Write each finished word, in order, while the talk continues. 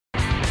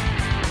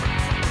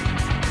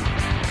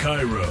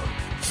Cairo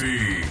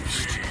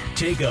Feast.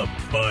 Take a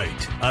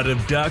bite out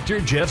of Dr.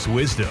 Jeff's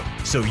wisdom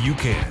so you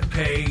can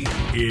pay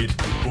it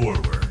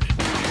forward.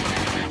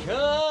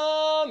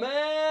 Come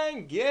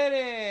and get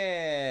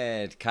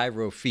it!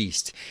 Cairo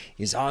Feast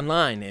is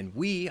online and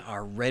we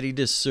are ready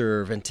to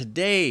serve. And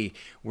today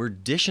we're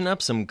dishing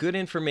up some good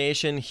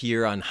information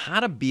here on how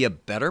to be a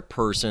better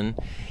person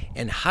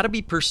and how to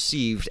be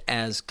perceived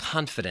as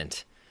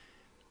confident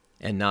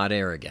and not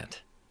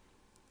arrogant.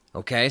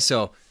 Okay,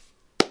 so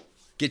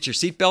get your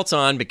seatbelts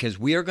on because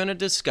we are going to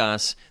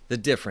discuss the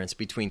difference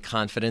between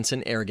confidence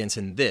and arrogance,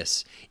 and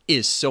this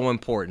is so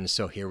important.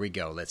 So here we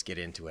go. Let's get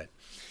into it.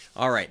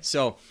 All right,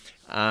 so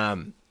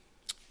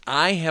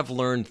I have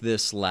learned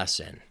this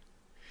lesson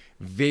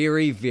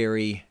very,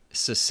 very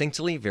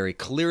succinctly, very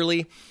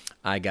clearly.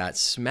 I got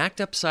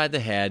smacked upside the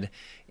head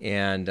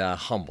and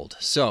humbled.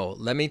 So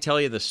let me tell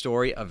you the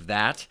story of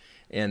that,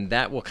 and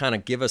that will kind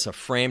of give us a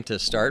frame to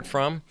start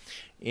from.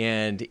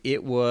 And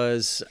it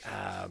was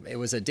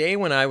a day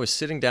when I was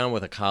sitting down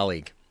with a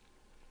colleague.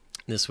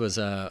 This was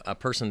a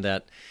person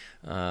that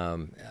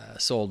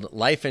sold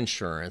life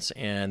insurance,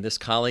 and this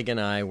colleague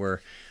and I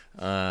were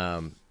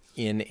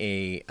in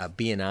a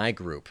B&I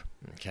group,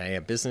 okay,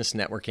 a business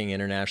networking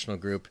international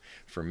group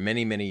for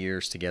many, many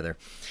years together.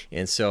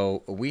 And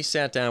so we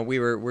sat down.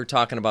 We're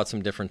talking about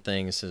some different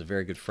things. He's a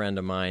very good friend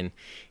of mine,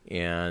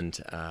 and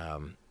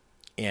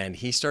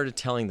he started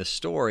telling the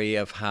story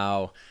of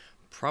how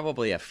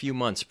probably a few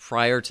months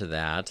prior to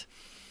that,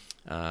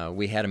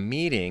 we had a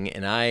meeting,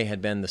 and I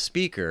had been the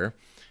speaker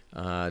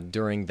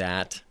during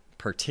that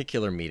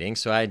particular meeting.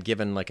 So I had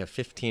given like a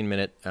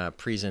 15-minute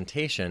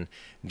presentation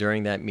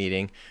during that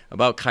meeting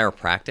about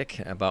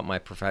chiropractic, about my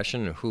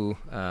profession, who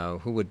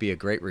would be a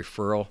great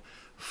referral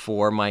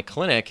for my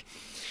clinic.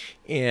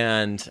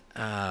 And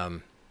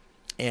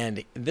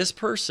this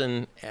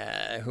person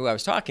who I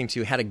was talking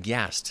to had a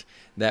guest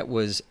that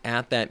was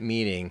at that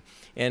meeting.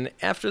 And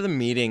after the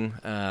meeting,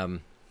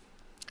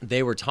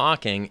 they were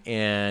talking,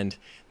 and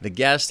the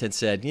guest had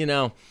said, you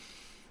know,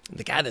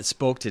 the guy that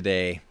spoke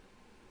today,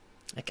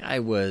 that guy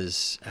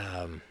was,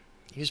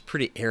 he was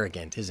pretty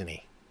arrogant, isn't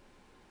he?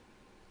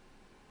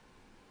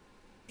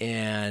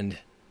 And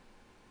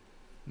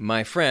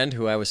my friend,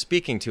 who I was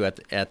speaking to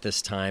at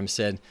this time,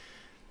 said,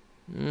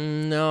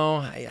 no,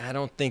 I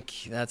don't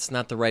think that's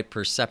not the right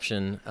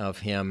perception of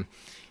him.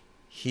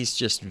 He's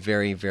just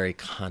very, very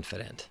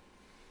confident.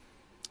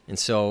 And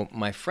so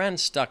my friend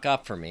stuck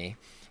up for me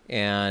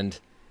and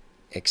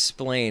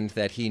explained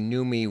that he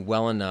knew me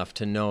well enough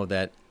to know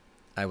that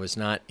I was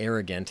not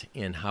arrogant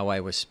in how I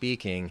was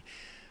speaking.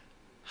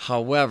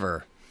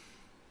 However,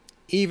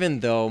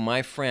 even though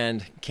my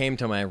friend came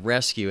to my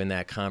rescue in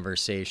that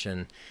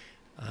conversation,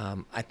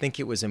 I think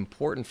it was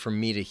important for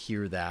me to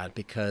hear that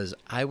because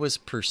I was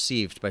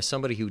perceived by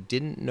somebody who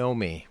didn't know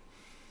me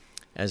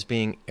as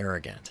being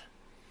arrogant.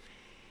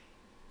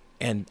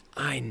 And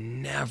I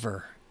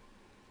never,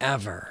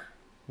 ever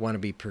want to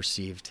be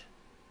perceived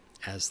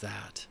as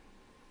that.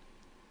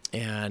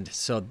 And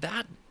so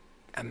that,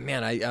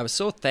 man, I was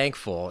so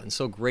thankful and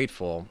so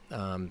grateful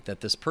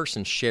that this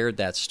person shared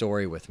that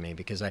story with me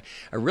because I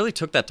really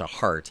took that to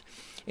heart.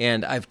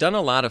 And I've done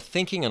a lot of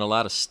thinking and a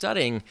lot of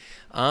studying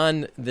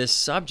on this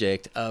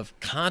subject of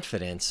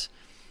confidence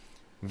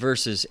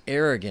versus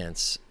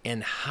arrogance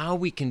and how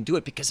we can do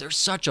it because there's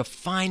such a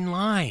fine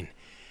line.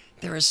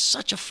 There is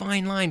such a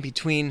fine line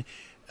between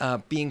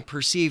being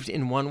perceived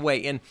in one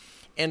way.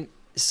 And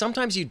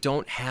sometimes you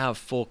don't have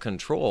full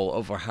control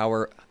over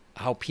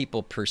how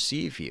people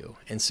perceive you.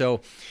 And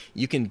so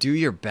you can do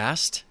your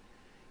best.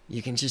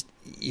 You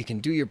can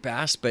do your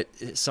best, but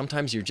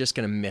sometimes you're just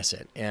going to miss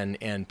it.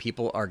 And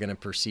people are going to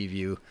perceive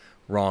you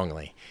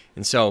wrongly.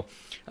 And so,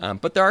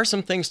 but there are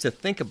some things to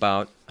think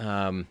about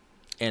and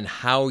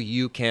how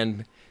you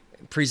can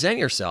present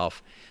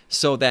yourself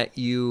so that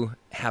you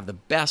have the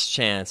best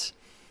chance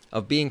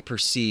of being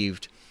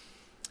perceived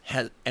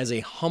as a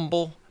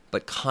humble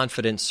but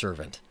confident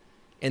servant.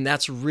 And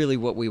that's really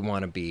what we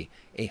want to be,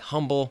 a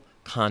humble,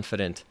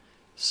 confident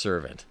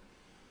servant.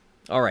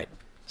 All right,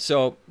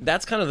 so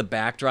that's kind of the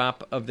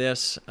backdrop of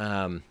this.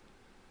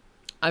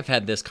 I've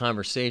had this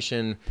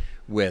conversation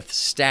with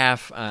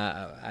staff.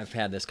 I've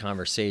had this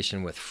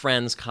conversation with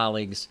friends,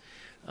 colleagues,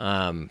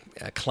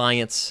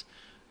 clients,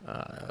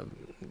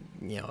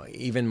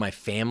 even my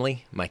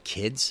family, my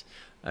kids.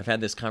 I've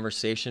had this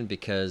conversation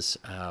because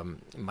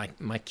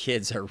my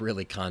kids are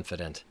really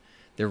confident.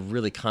 They're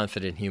really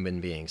confident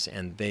human beings,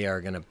 and they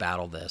are going to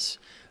battle this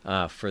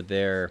for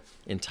their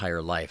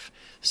entire life.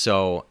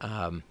 So,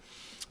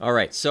 all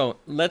right. So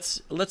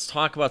let's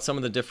talk about some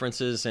of the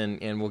differences,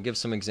 and we'll give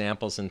some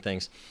examples and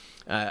things.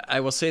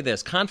 I will say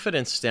this: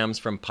 confidence stems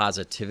from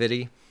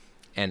positivity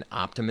and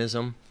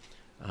optimism.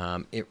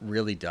 It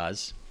really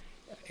does.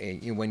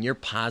 When you're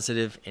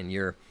positive and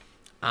you're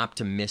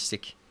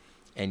optimistic,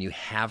 and you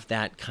have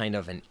that kind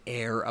of an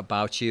air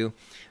about you,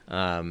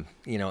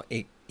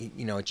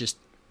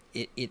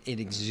 it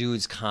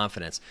exudes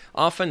confidence.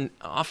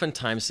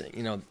 Oftentimes,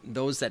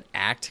 those that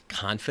act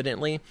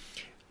confidently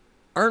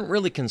aren't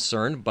really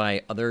concerned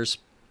by others'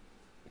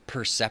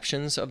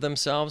 perceptions of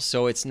themselves.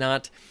 So it's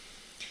not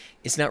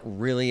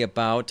really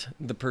about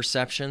the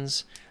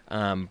perceptions.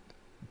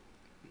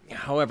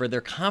 However, their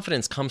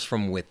confidence comes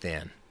from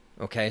within.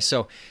 Okay,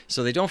 so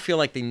they don't feel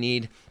like they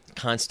need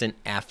constant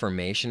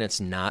affirmation. It's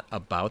not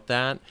about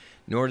that,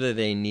 nor do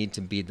they need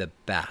to be the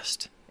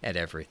best at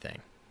everything.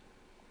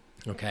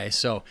 Okay,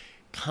 so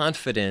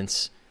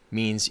confidence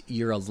means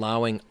you're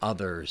allowing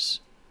others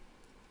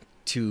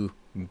to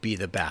be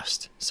the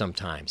best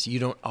sometimes. You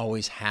don't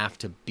always have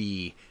to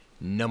be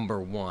number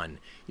one.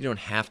 You don't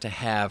have to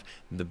have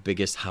the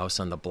biggest house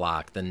on the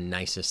block, the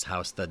nicest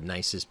house, the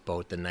nicest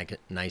boat, the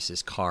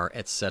nicest car,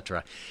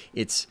 etc.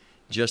 It's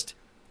just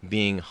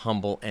being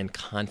humble and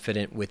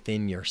confident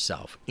within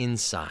yourself,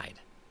 inside.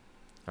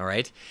 All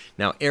right?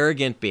 Now,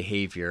 arrogant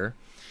behavior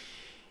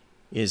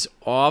is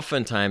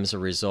oftentimes a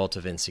result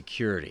of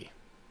insecurity.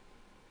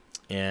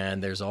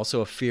 And there's also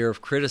a fear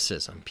of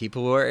criticism.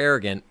 People who are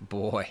arrogant,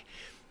 boy,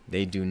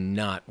 they do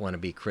not want to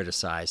be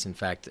criticized. In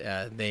fact,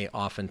 they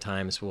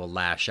oftentimes will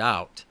lash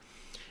out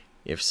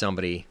if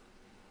somebody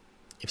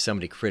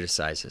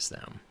criticizes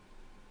them.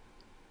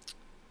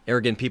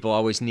 Arrogant people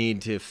always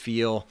need to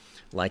feel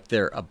like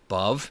they're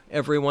above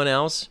everyone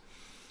else.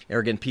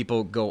 Arrogant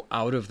people go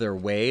out of their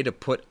way to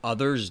put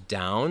others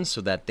down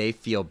so that they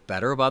feel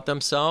better about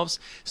themselves,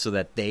 so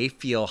that they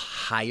feel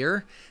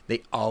higher.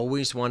 They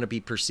always want to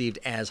be perceived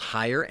as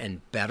higher and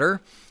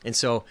better. And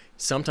so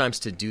sometimes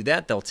to do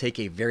that, they'll take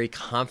a very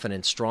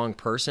confident, strong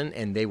person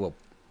and they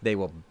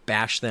will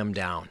bash them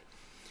down.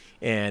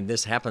 And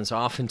this happens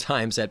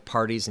oftentimes at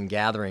parties and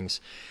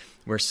gatherings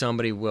where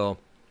somebody will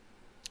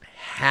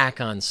hack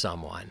on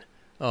someone.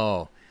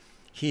 Oh,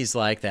 he's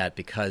like that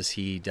because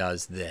he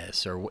does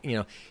this. Or,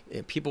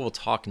 people will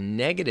talk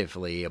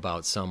negatively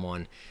about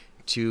someone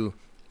to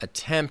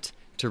attempt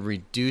to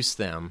reduce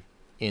them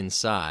in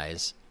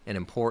size and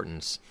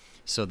importance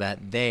so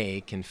that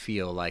they can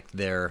feel like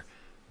they're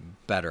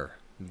better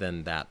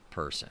than that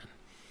person.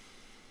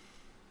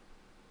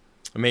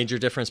 A major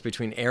difference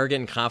between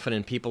arrogant and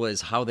confident people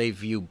is how they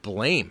view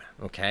blame.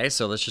 Okay,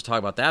 so let's just talk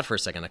about that for a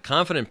second. A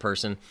confident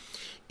person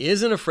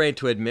isn't afraid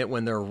to admit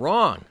when they're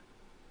wrong,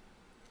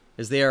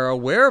 as they are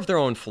aware of their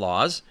own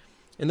flaws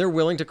and they're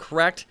willing to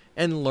correct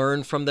and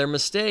learn from their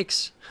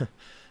mistakes.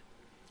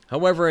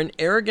 However, an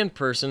arrogant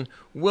person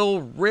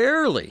will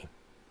rarely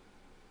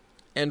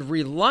and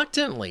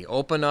reluctantly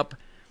open up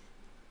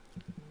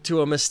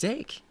to a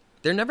mistake.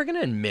 They're never going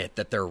to admit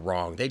that they're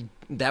wrong.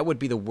 That would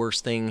be the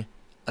worst thing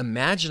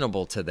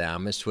imaginable to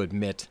them, is to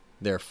admit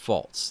their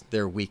faults,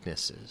 their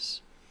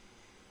weaknesses.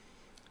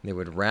 They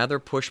would rather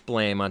push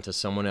blame onto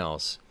someone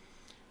else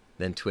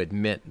than to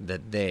admit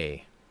that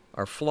they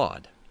are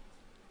flawed.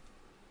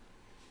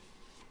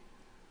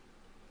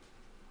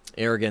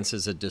 Arrogance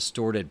is a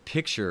distorted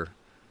picture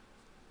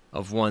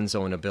of one's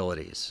own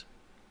abilities.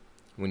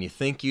 When you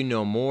think you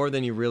know more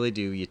than you really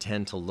do, you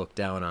tend to look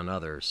down on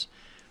others.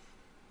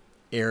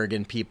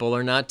 Arrogant people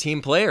are not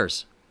team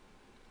players.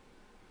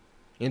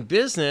 In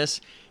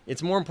business,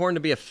 it's more important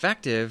to be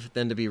effective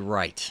than to be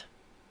right.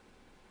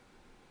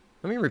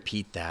 Let me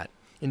repeat that.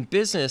 In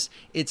business,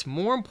 it's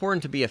more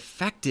important to be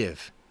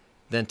effective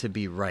than to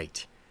be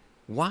right.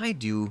 Why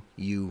do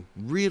you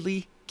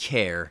really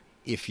care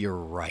if you're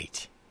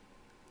right?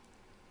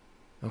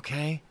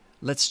 Okay?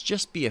 Let's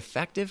just be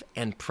effective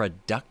and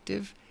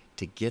productive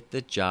to get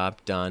the job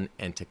done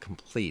and to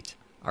complete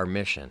our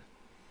mission.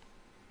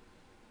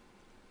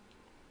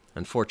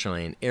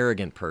 Unfortunately, an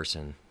arrogant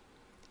person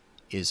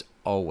is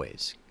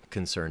always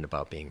concerned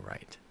about being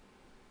right.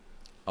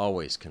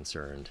 Always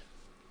concerned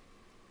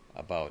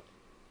about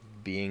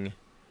being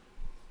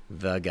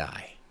the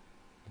guy,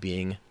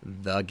 being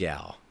the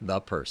gal, the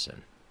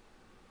person.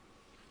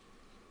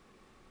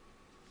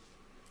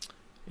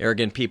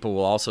 Arrogant people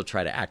will also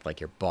try to act like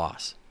your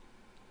boss.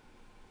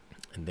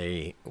 And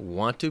they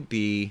want to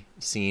be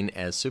seen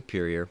as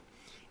superior,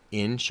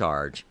 in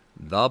charge,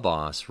 the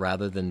boss,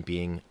 rather than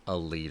being a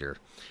leader.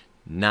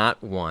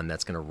 Not one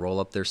that's going to roll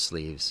up their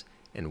sleeves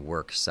and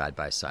work side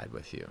by side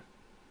with you.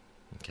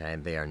 Okay,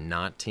 they are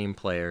not team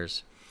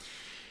players.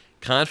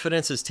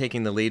 Confidence is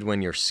taking the lead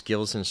when your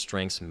skills and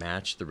strengths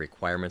match the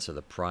requirements of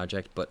the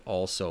project, but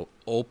also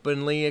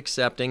openly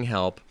accepting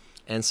help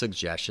and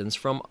suggestions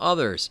from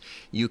others.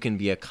 You can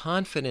be a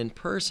confident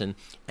person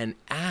and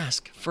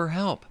ask for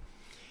help.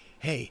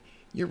 Hey,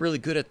 you're really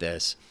good at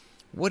this.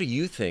 What do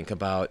you think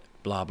about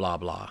blah, blah,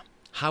 blah?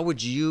 How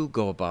would you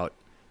go about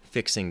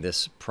fixing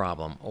this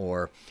problem?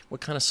 Or what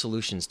kind of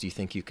solutions do you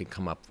think you could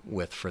come up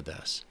with for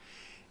this?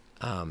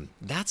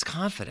 That's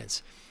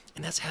confidence.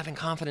 And that's having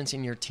confidence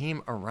in your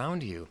team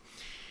around you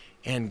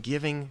and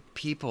giving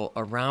people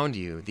around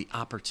you the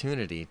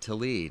opportunity to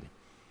lead.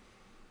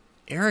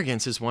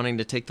 Arrogance is wanting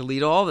to take the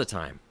lead all the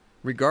time,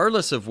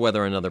 regardless of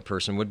whether another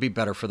person would be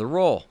better for the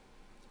role.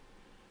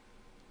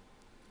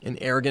 An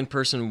arrogant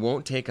person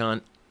won't take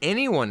on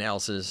anyone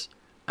else's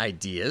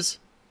ideas,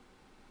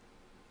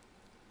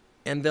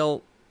 and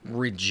they'll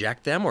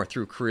reject them or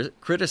through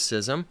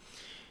criticism.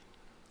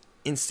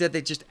 Instead,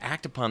 they just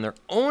act upon their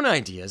own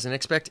ideas and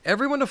expect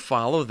everyone to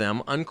follow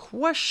them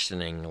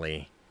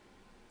unquestioningly.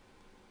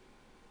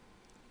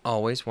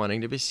 always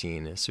wanting to be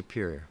seen as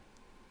superior.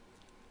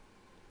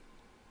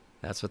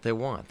 That's what they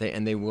want.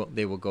 They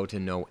will go to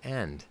no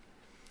end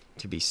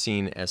to be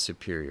seen as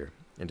superior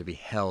and to be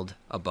held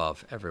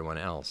above everyone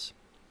else.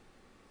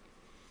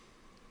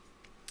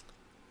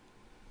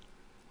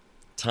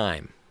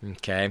 Time,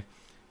 okay?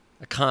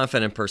 A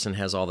confident person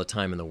has all the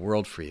time in the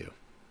world for you.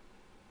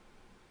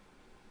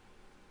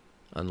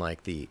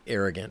 Unlike the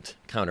arrogant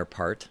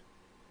counterpart,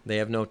 they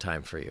have no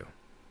time for you.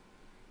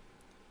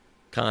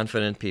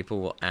 Confident people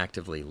will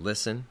actively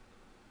listen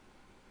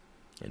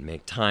and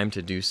make time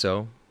to do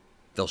so.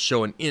 They'll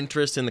show an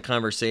interest in the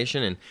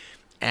conversation and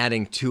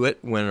adding to it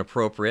when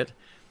appropriate,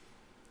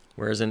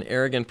 whereas an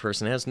arrogant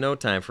person has no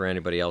time for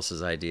anybody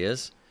else's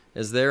ideas,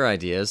 as their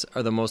ideas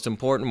are the most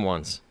important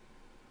ones.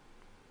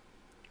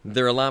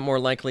 They're a lot more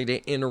likely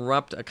to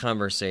interrupt a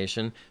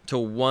conversation to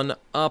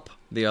one-up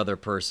the other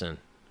person,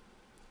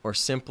 or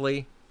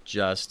simply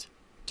just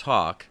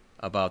talk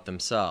about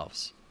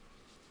themselves.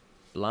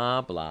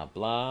 Blah, blah,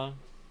 blah,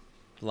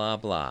 blah,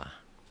 blah.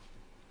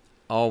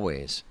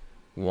 Always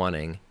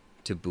wanting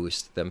to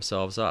boost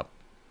themselves up.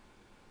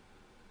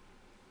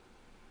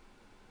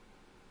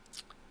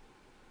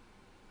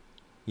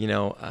 You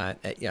know, I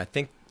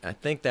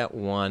think that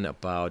one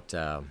about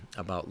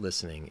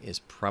listening is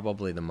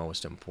probably the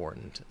most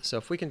important. So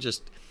if we can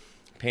just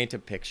paint a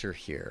picture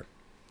here,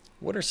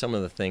 what are some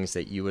of the things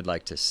that you would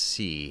like to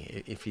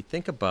see? If you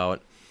think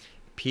about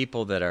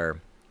people that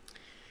are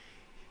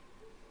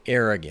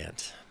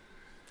arrogant,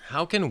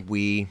 how can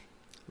we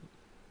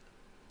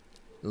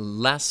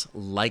less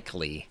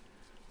likely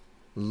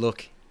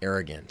look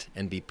arrogant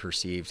and be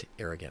perceived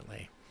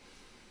arrogantly?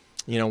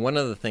 You know, one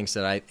of the things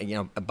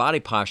that body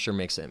posture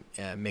makes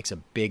a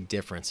big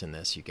difference in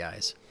this, you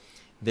guys.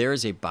 There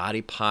is a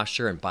body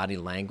posture and body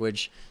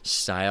language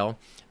style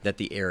that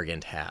the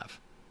arrogant have.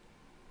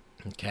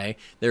 Okay?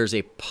 There's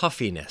a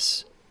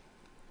puffiness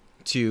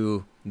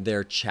to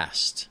their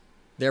chest.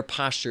 Their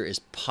posture is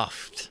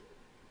puffed.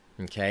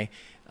 Okay?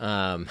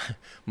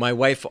 My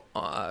wife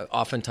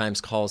oftentimes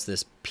calls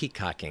this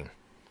peacocking.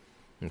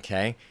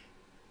 Okay?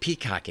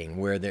 Peacocking,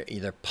 where they're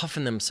either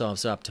puffing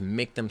themselves up to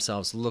make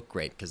themselves look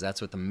great, because that's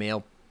what the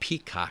male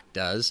peacock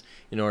does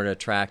in order to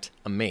attract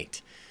a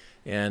mate.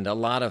 And a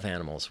lot of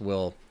animals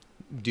will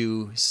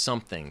do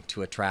something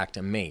to attract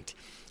a mate.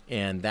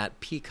 And that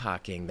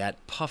peacocking,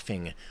 that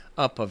puffing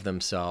up of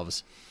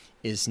themselves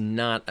is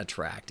not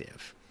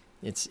attractive.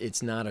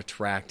 It's not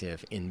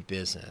attractive in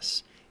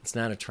business. It's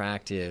not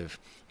attractive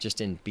just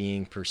in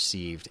being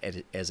perceived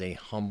as a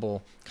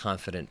humble,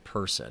 confident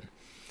person.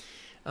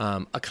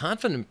 A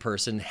confident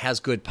person has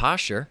good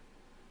posture,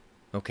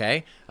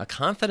 okay? A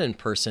confident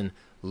person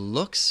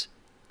looks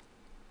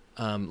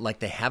like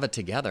they have it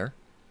together.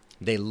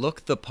 They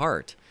look the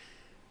part,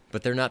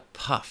 but they're not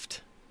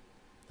puffed,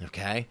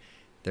 okay?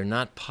 They're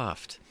not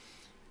puffed.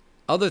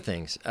 Other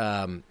things,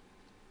 a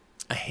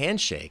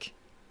handshake.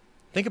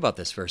 Think about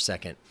this for a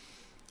second.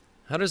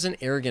 How does an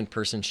arrogant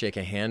person shake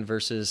a hand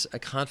versus a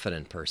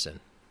confident person?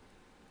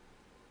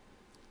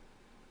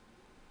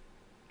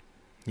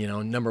 You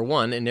know, number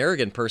one, an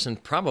arrogant person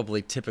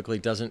probably typically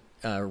doesn't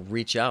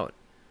reach out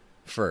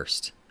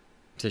first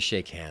to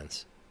shake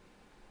hands,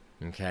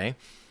 okay?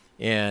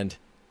 And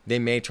they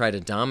may try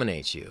to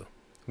dominate you,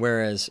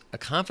 whereas a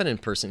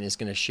confident person is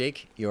going to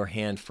shake your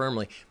hand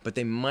firmly, but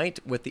they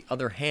might, with the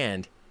other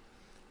hand,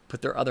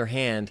 put their other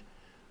hand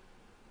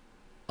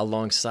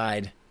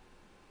alongside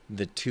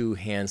the two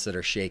hands that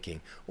are shaking,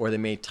 or they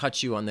may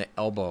touch you on the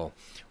elbow,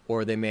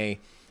 or they may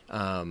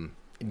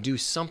do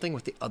something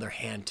with the other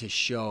hand to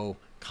show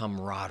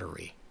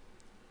camaraderie,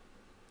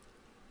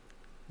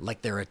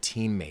 like they're a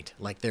teammate,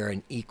 like they're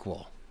an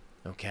equal,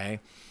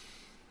 okay?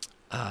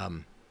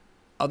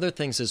 Other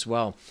things as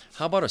well.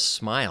 How about a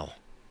smile?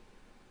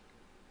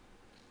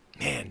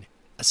 Man,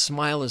 a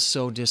smile is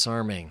so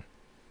disarming.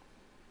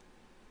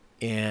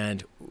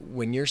 And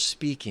when you're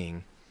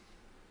speaking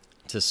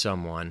to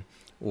someone,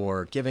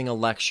 or giving a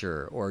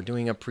lecture, or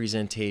doing a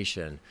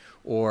presentation,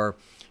 or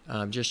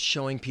just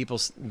showing people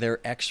their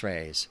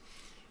x-rays,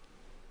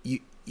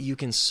 you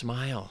can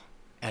smile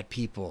at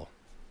people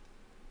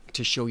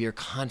to show your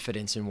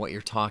confidence in what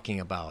you're talking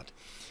about.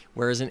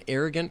 Whereas an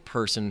arrogant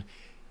person,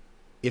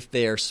 if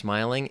they are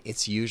smiling,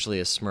 it's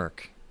usually a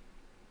smirk,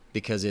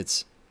 because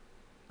it's,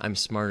 I'm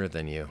smarter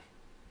than you.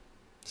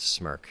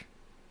 Smirk.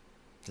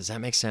 Does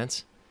that make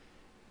sense?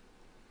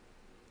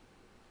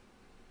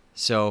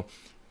 So,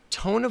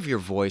 tone of your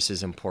voice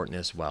is important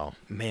as well.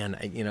 Man,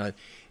 you know,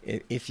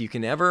 if you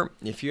ever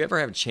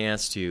have a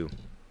chance to,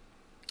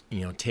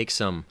 you know, take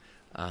some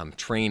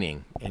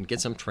training and get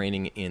some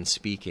training in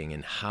speaking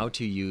and how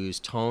to use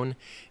tone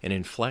and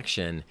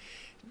inflection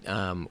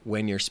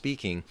when you're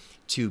speaking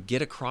to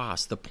get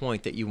across the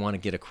point that you want to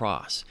get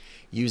across,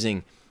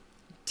 using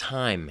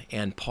time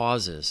and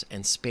pauses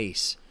and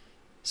space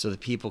so that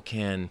people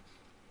can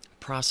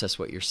process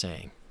what you're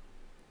saying,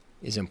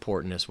 is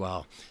important as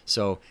well.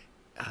 So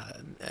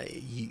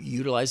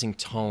utilizing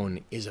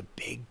tone is a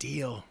big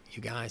deal,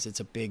 you guys. It's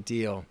a big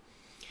deal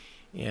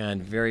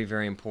and very,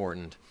 very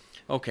important.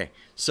 Okay,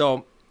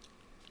 so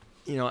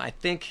I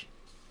think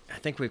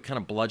we've kind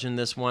of bludgeoned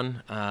this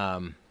one.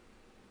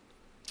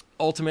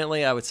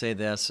 Ultimately, I would say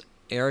this: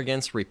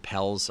 arrogance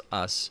repels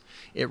us.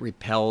 It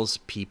repels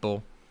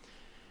people.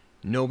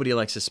 Nobody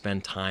likes to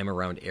spend time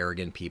around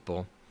arrogant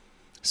people.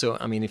 So,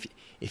 I mean,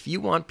 if you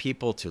want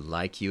people to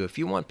like you, if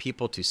you want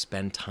people to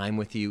spend time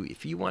with you,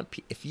 if you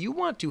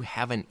want to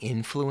have an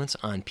influence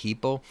on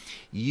people,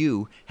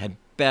 you had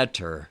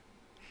better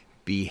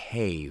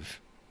behave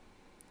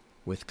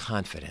with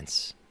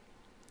confidence.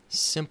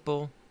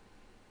 Simple,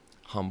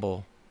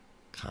 humble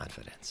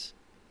confidence.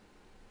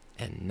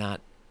 And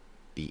not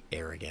be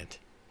arrogant.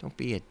 Don't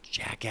be a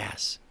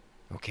jackass,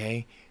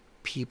 okay?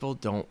 People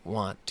don't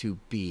want to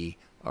be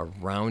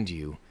around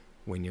you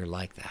when you're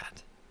like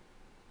that.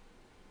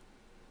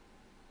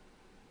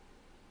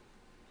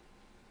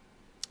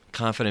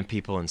 Confident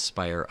people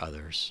inspire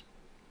others.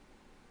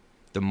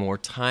 The more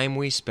time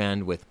we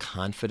spend with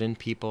confident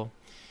people,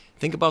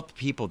 think about the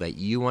people that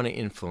you want to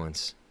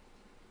influence.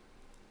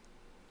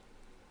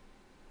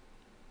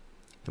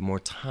 The more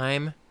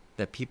time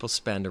that people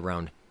spend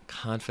around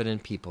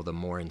confident people, the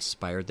more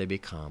inspired they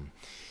become.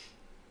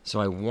 So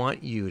I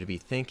want you to be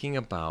thinking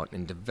about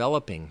and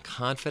developing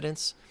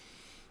confidence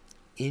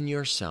in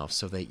yourself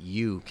so that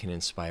you can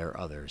inspire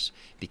others.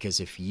 Because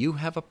if you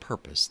have a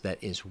purpose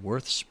that is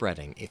worth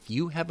spreading, if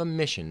you have a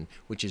mission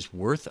which is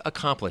worth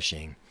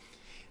accomplishing,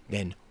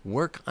 then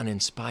work on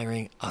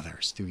inspiring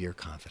others through your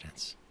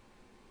confidence.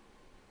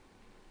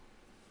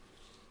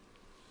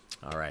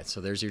 All right, so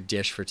there's your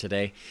dish for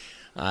today.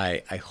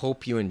 I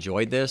hope you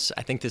enjoyed this.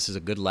 I think this is a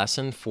good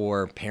lesson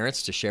for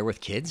parents to share with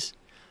kids.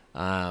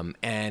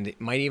 And it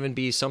might even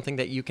be something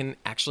that you can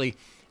actually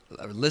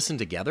listen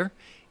together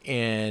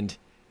and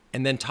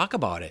then talk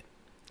about it.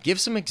 Give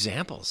some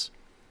examples,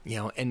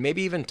 and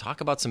maybe even talk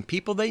about some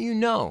people that you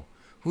know.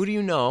 Who do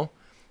you know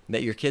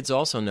that your kids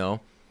also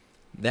know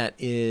that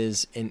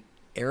is an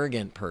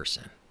arrogant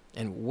person?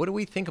 And what do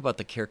we think about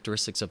the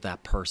characteristics of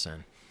that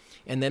person?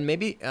 And then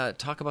maybe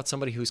talk about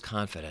somebody who's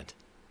confident,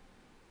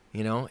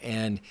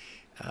 and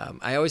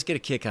I always get a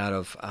kick out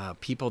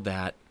of people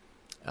that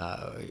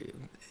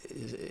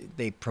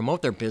they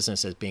promote their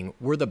business as being,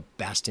 we're the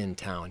best in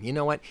town. You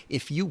know what?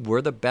 If you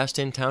were the best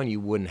in town, you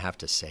wouldn't have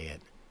to say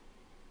it.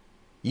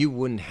 You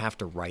wouldn't have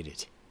to write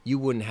it. You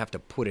wouldn't have to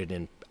put it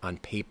on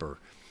paper.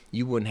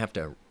 You wouldn't have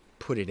to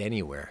put it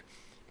anywhere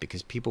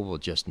because people will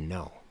just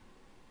know.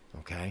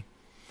 Okay?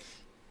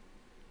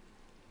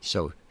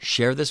 So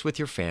share this with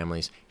your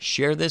families.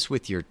 Share this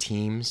with your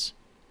teams,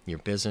 your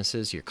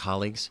businesses, your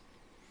colleagues.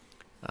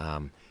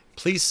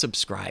 Please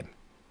subscribe.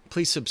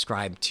 Please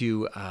subscribe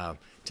to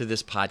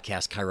this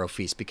podcast, Chiro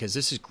Feast, because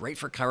this is great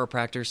for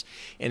chiropractors,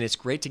 and it's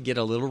great to get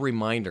a little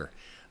reminder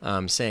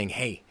saying,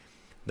 hey,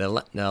 the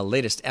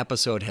latest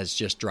episode has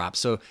just dropped.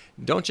 So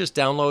don't just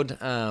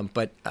download,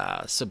 but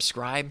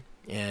subscribe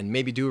and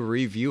maybe do a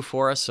review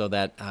for us so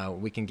that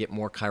we can get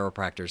more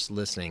chiropractors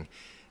listening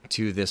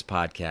to this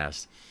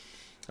podcast.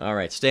 All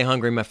right, stay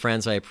hungry, my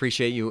friends. I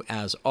appreciate you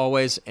as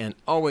always, and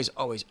always,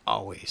 always,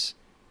 always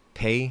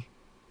pay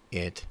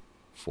it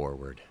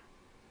forward.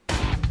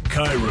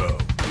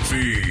 Chiro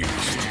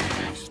Feast.